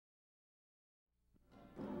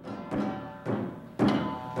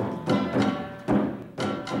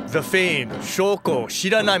The famed Shoko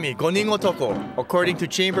Shiranami Gonin Otoko, according to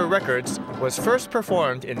chamber records, was first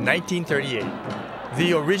performed in 1938.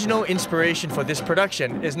 The original inspiration for this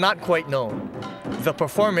production is not quite known. The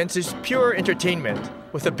performance is pure entertainment,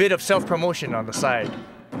 with a bit of self-promotion on the side.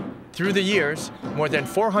 Through the years, more than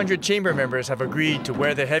 400 chamber members have agreed to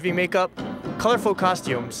wear the heavy makeup, colorful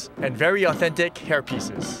costumes, and very authentic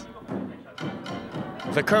hairpieces.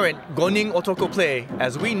 The current Gonin Otoko play,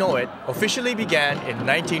 as we know it, officially began in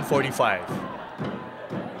 1945.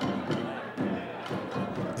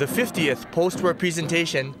 The 50th post-war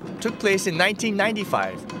presentation took place in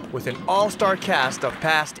 1995 with an all-star cast of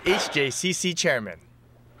past HJCC chairmen.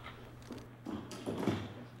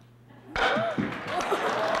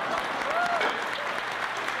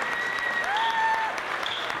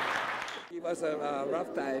 It was a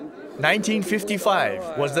rough time.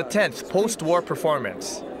 1955 was the 10th post-war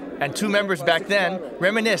performance, and two members back then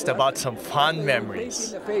reminisced about some fond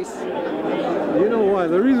memories. You know why?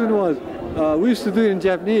 The reason was we used to do it in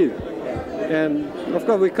Japanese, and of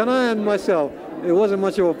course with Kanai and myself, it wasn't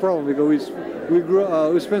much of a problem because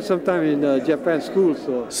we spent some time in Japan school.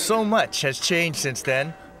 So much has changed since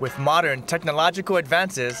then, with modern technological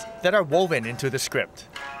advances that are woven into the script.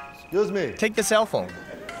 Excuse me. Take the cell phone.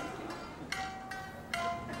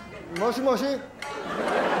 Moshi moshi.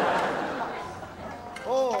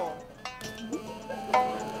 Oh.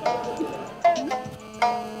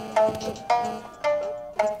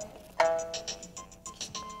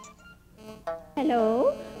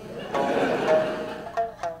 Hello?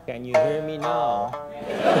 Can you hear me now?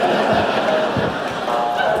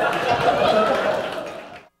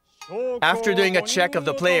 After doing a check of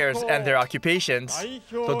the players and their occupations,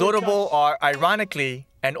 the Dorobo are ironically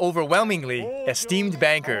and overwhelmingly esteemed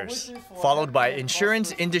bankers, followed by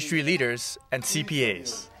insurance industry leaders and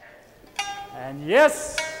CPAs. And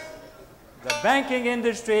yes, the banking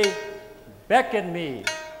industry beckoned me.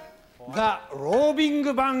 The roving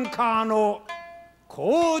banker no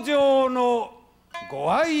koujou no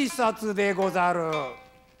goaisatsu de gozaru.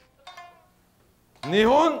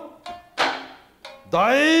 Nihon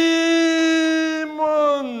Diamond.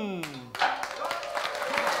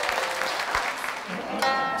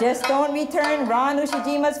 Just don't return Ron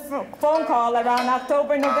Ushijima's phone call around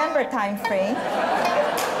October-November timeframe.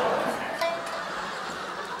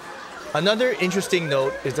 Another interesting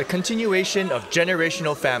note is the continuation of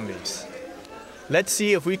generational families. Let's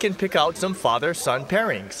see if we can pick out some father-son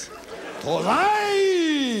pairings.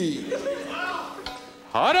 Tozai!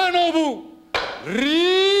 Haranobu!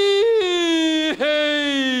 Rihei!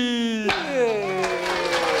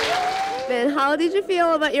 Ben, how did you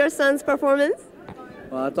feel about your son's performance?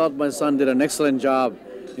 Well, I thought my son did an excellent job.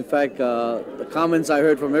 In fact, the comments I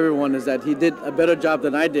heard from everyone is that he did a better job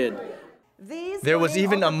than I did. There was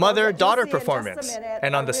even a mother-daughter performance,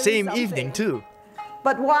 and on the same evening too.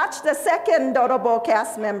 But watch the second Dorobo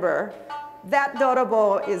cast member. That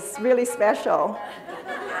Dorobo is really special.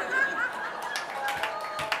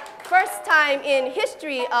 First time in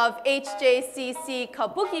history of HJCC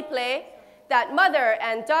Kabuki play that mother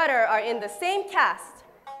and daughter are in the same cast.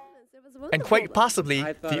 And quite possibly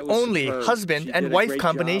the only husband and wife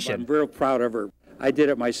combination. I'm real proud of her. I did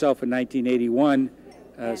it myself in 1981,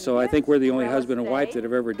 so I think we're the only husband and wife that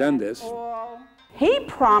have ever done this. He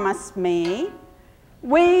promised me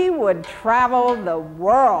we would travel the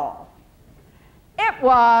world. It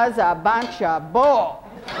was a bunch of bull.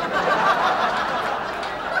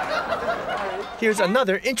 Here's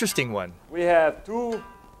another interesting one. We have two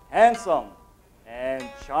handsome and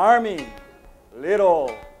charming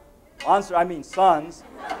little sons,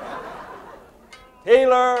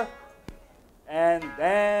 Taylor and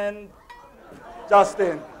then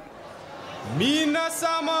Justin.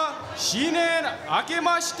 Minasama shinen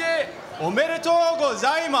akemashite omedetou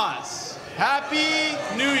gozaimasu. Happy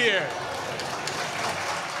New Year.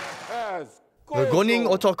 The Gonin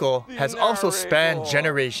Otoko has also spanned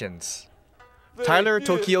generations. Tyler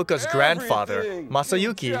Tokioka's grandfather,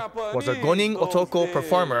 Masayuki, was a Gonin Otoko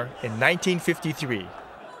performer in 1953.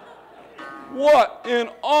 What an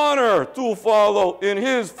honor to follow in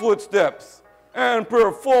his footsteps and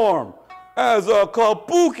perform as a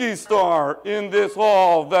kabuki star in this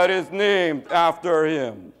hall that is named after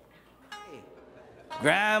him.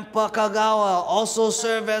 Grandpa Kagawa also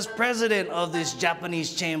served as president of this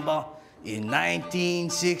Japanese chamber in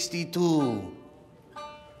 1962.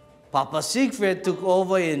 Papa Siegfried took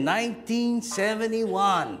over in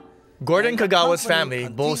 1971. Gordon Kagawa's family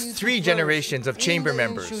boasts 3 generations of chamber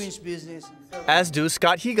members, as do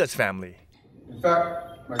Scott Higa's family. In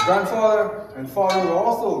fact, my grandfather and father were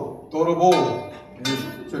also Dorobo in this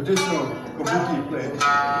traditional kabuki play.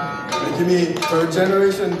 Making me third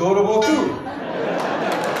generation Dorobo too.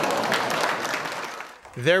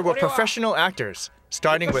 There were professional actors,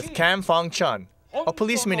 starting with Kam Fong-chun, a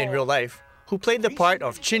policeman in real life, who played the part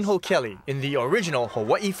of Chin-Ho Kelly in the original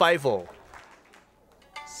Hawaii Five-0.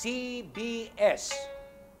 CBS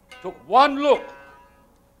took one look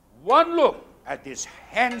at this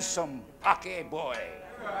handsome Pake boy.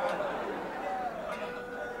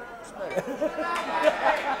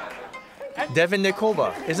 Devin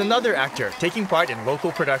Nikova is another actor taking part in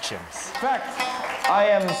local productions. In fact, I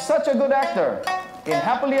am such a good actor. In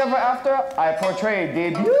Happily Ever After, I portray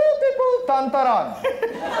the beautiful Tantaran,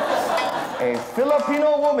 a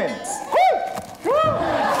Filipino woman.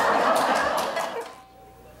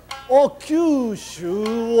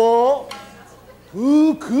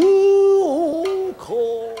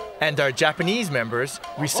 And our Japanese members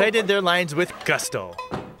recited their lines with gusto.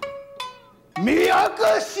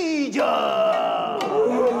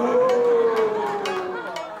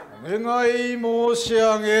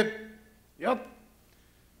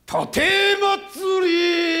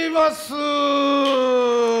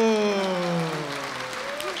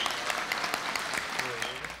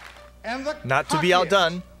 Not to be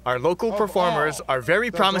outdone, our local performers are very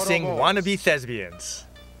promising wannabe thespians.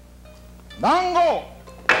 Nango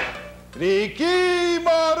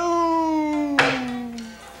Rikimaru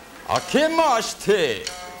Akemashite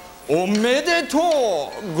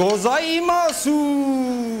Omedetou gozaimasu.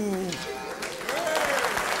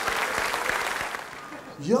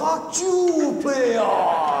 Yachu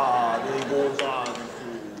player de gozaimasu.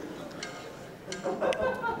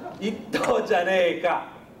 Itto janeka.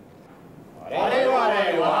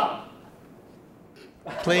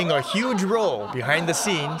 Playing a huge role behind the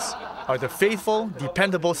scenes are the faithful,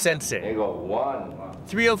 dependable sensei,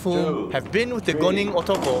 three of whom have been with the Gonin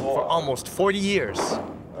Otoko for almost 40 years.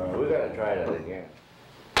 We gotta try that again.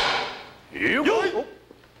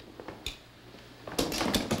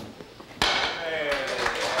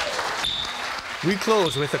 We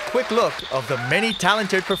close with a quick look of the many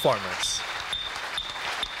talented performers.